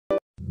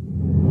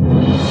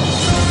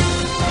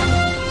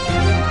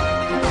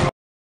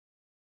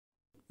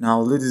Now,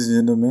 ladies and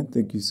gentlemen,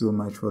 thank you so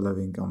much for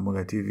loving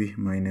Kampala TV.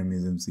 My name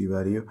is MC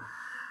Bado.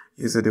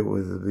 Yesterday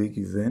was a big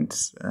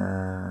event.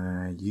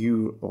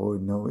 You all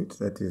know it.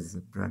 That is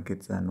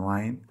Blankets and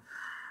Wine.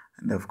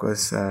 And of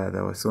course,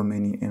 there were so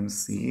many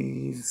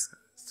MCs,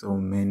 so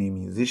many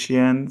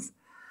musicians.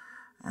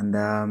 And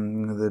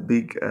the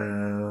big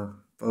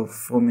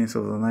performance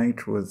of the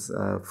night was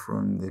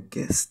from the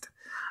guest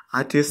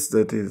artist,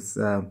 that is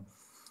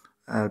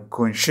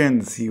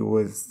Konshens. He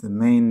was the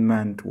main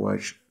man to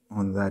watch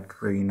on that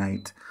very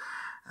night.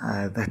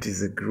 That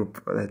is a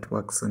group that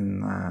works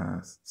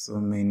on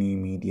so many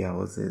media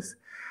houses.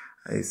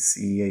 I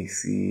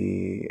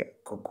see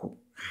Coco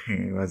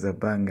was a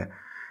banger,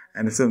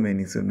 and so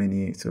many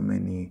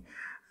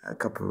a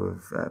couple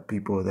of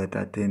people that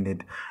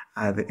attended.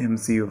 The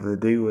MC of the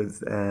day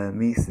was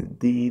Miss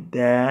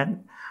Shida,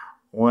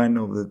 one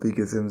of the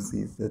biggest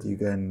MCs that you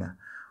can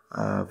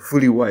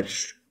fully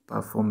watch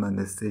perform on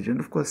the stage. And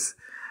of course,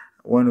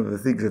 one of the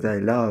things that I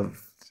loved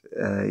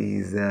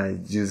is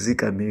Jose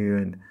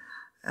Chameleone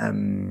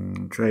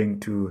trying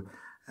to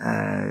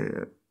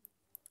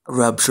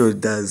rub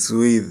shoulders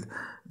with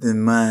the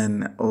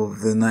man of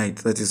the night,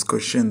 that is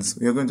Konshens.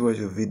 We are going to watch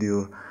a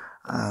video,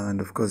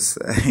 and of course,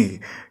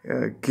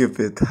 keep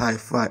it high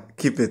five,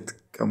 keep it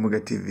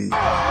Kamuga TV.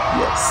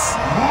 Yes.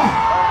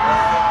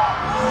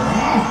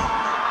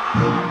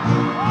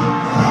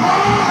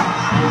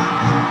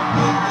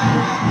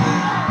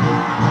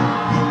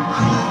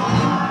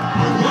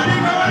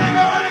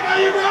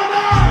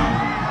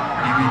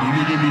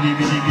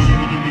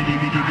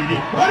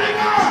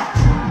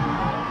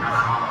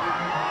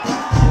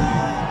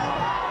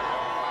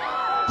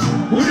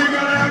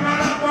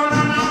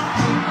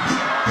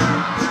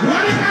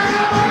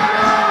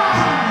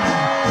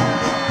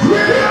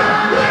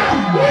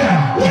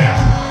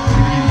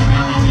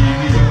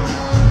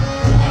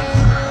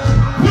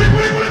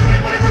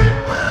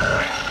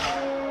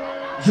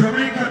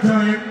 Jamaica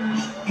time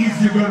is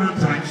Uganda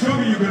time. Show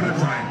me Uganda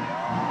time.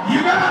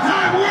 Uganda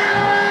time, where?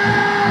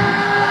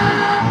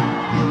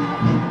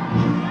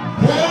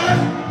 What?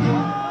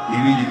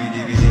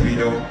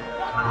 Divi-do.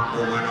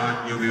 Going on,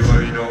 you be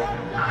worried, no.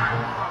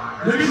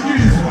 Let me do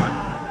this one.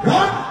 1,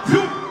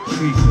 2,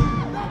 3.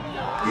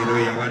 You know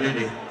you're going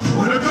to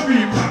what are the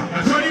people?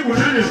 That's what you want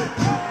to do.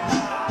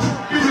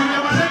 You know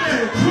you're going to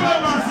do. 2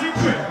 hours, 6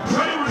 weeks.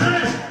 What are you going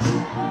to do?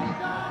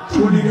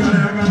 What are you going to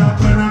do?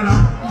 Banana.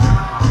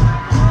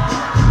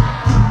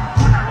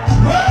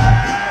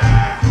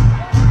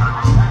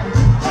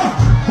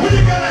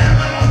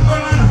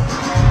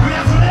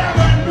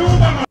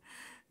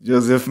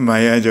 Joseph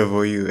Mayanja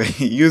for you,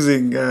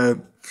 using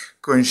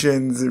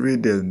Konshens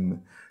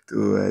rhythm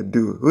to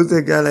do Who's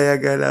the Gala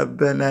Yagala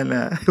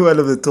Banana, one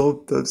of the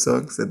top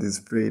songs that is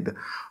played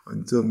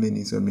on so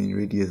many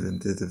radios and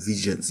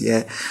televisions.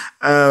 Yeah,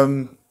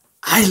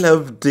 I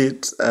loved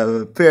it,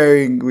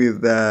 pairing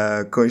with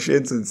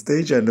Konshens on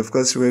stage, and of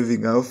course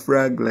waving our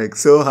flag like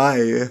so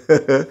high.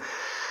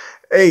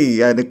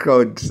 Hey, and the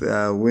crowd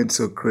went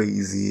so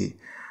crazy.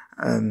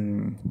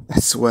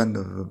 That's one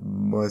of the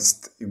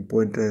most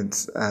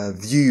important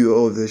view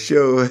of the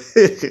show,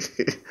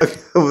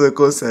 of the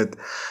concert.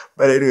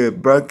 But anyway,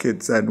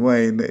 Blankets and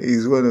Wine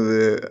is one of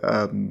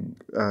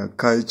the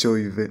cultural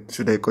event.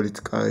 Should I call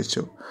it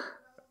culture?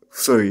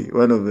 Sorry,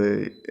 one of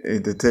the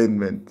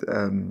entertainment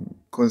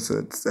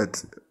concerts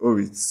that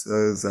always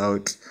sells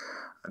out.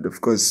 And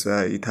of course,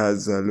 it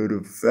has a lot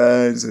of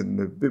fans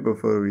and people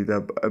follow it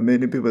up.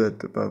 Many people that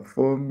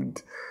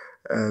performed.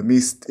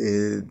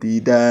 Mr.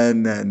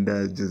 Didan and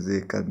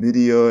Jose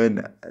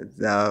Chameleone,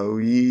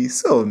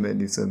 so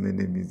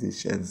many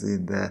musicians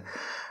in there.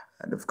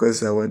 And of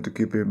course, I want to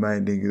keep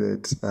reminding you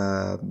that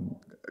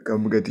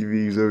Kamuga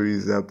TV is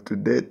always up to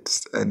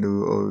date and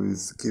will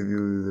always give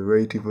you the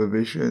right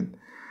information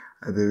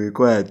at the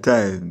required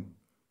time.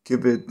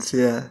 Keep it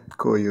here,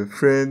 call your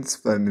friends,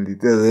 family,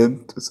 tell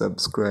them to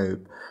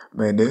subscribe.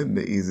 My name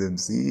is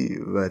MC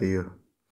Bado.